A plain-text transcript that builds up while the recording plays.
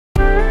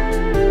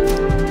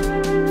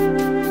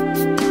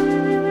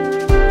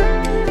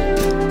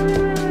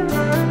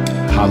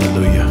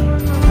Hallelujah.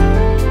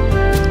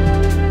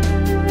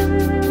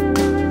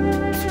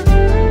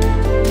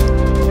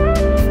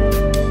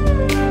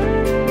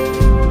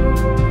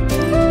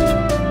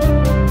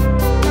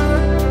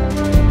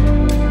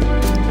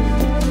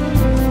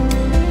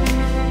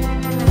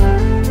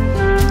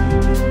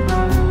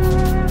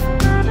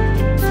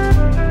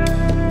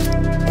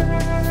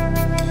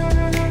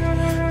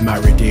 My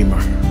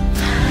Redeemer,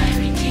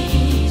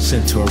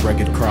 sent to a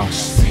rugged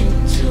cross,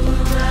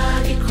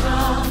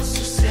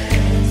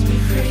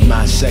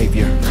 my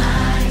Savior,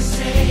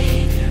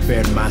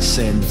 bared my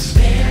sins,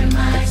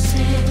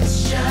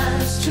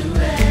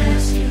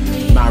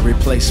 my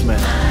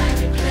replacement,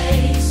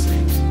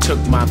 took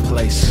my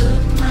place,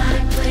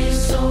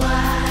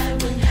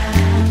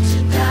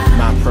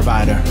 my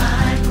provider,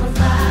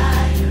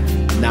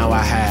 now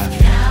I have.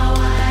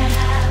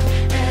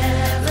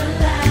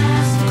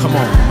 Come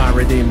on, my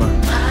Redeemer,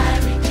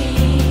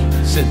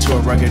 sent to a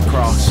rugged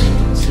cross,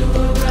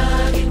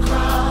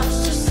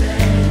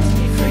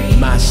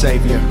 my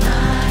Savior,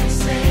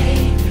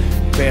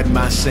 bared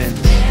my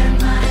sins,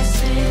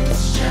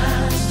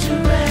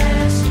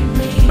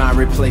 my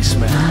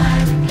replacement,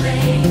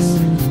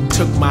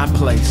 took my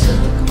place,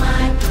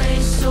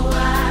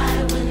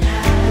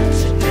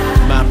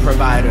 my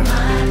provider,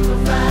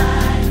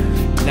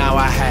 now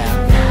I have.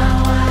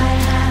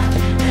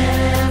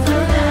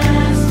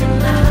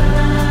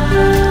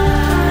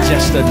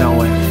 Just to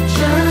know it.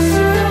 Just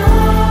to know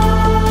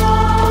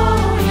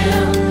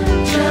Him.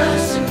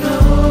 Just to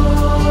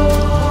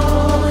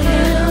know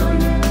Him.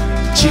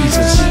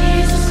 Jesus.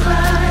 Jesus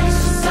Christ,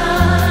 the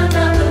Son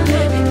of the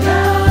living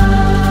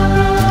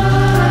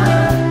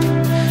God.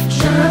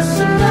 Just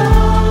to know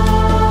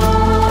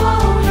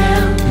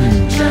Him.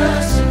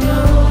 Just to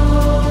know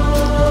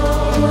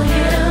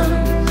Him.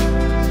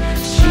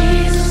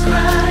 Jesus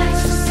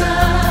Christ, the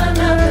Son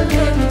of the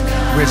living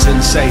God. Risen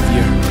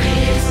Savior.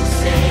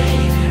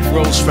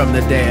 Rose from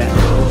the dead,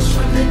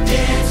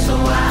 so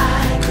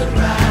I could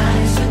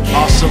rise again.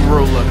 Awesome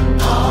ruler,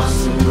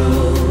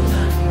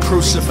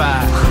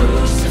 crucified,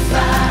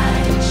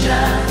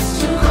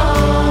 just to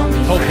call me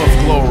hope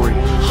friend.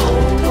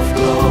 Hope of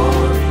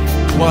glory.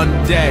 One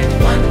day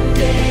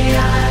I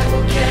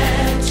will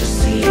get to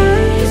see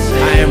His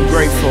face. I am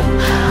grateful.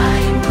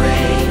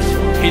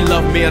 He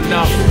loved me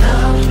enough. To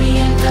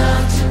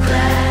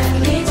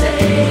gladly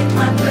take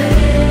my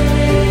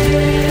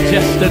place.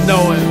 Just to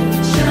know Him.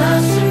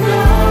 Just to know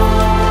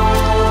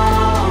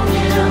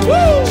Him.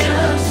 Woo!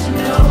 Just to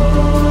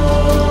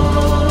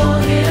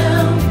know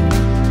Him.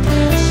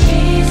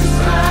 Jesus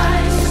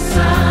Christ, the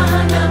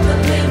Son of the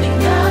living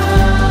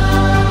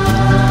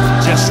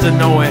God. Just to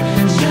know Him.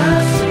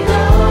 Just to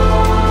know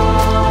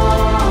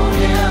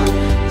Him.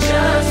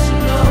 Just to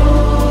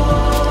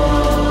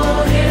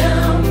know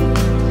Him.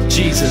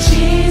 Jesus.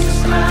 Jesus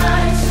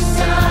Christ, the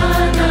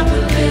Son of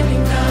the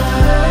living God.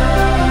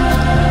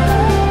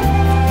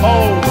 Oh.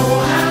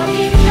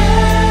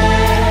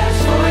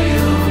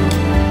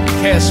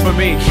 Cares for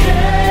me.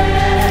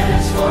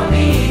 Cares for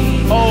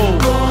me. Oh,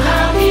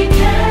 how He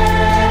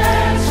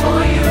cares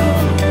for you.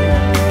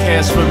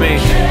 Cares for me.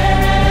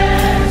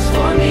 Cares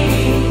for me.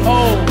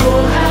 Oh,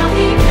 how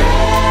He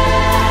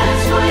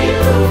cares for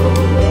you.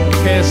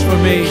 Cares for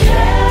me.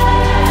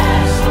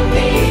 Cares for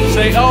me.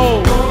 Say,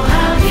 oh,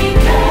 how He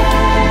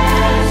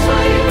cares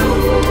for you.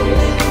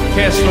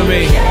 Cares for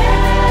me.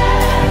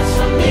 Cares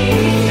for me.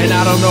 And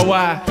I don't know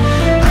why. I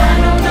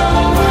don't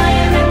know why,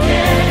 and I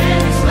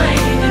can't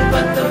explain it,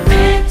 but the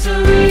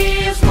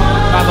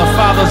by the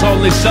Father's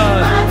only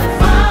Son. By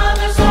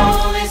the Father's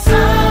only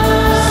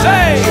Son.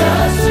 Say.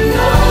 Just to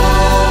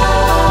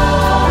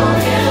know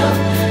Him.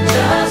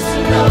 Just to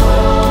know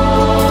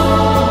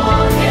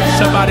Him.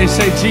 Somebody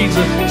say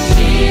Jesus.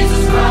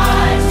 Jesus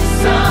Christ, the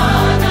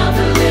Son of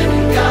the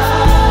living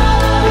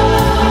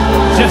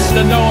God. Just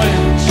to know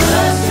Him.